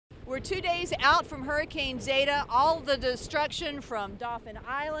We're 2 days out from Hurricane Zeta. All the destruction from Dauphin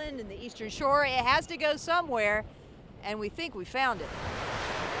Island and the eastern shore, it has to go somewhere, and we think we found it.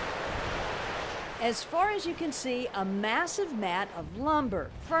 As far as you can see, a massive mat of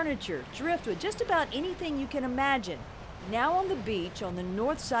lumber, furniture, driftwood, just about anything you can imagine. Now on the beach on the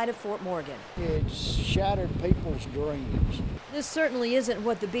north side of Fort Morgan. It's shattered people's dreams. This certainly isn't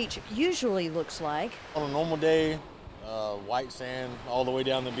what the beach usually looks like. On a normal day, white sand all the way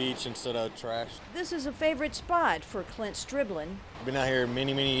down the beach instead of trash. This is a favorite spot for Clint Striblin. I've been out here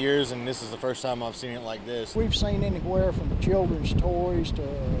many, many years, and this is the first time I've seen it like this. We've seen anywhere from children's toys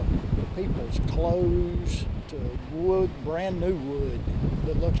to people's clothes to wood, brand new wood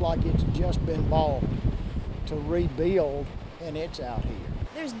that looks like it's just been bought to rebuild, and it's out here.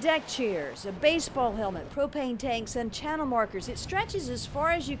 There's deck chairs, a baseball helmet, propane tanks, and channel markers. It stretches as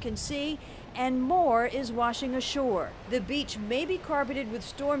far as you can see, and more is washing ashore. The beach may be carpeted with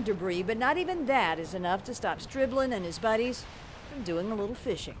storm debris, but not even that is enough to stop Striblin and his buddies from doing a little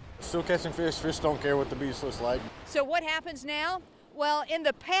fishing. Still catching fish. Fish don't care what the beach looks like. So what happens now? Well, in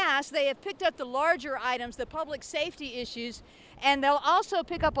the past, they have picked up the larger items, the public safety issues, and they'll also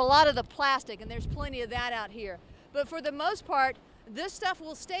pick up a lot of the plastic, and there's plenty of that out here. But for the most part, this stuff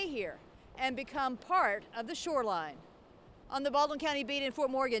will stay here and become part of the shoreline. On the Baldwin County beat in Fort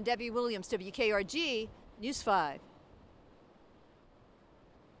Morgan, Debbie Williams, WKRG News 5.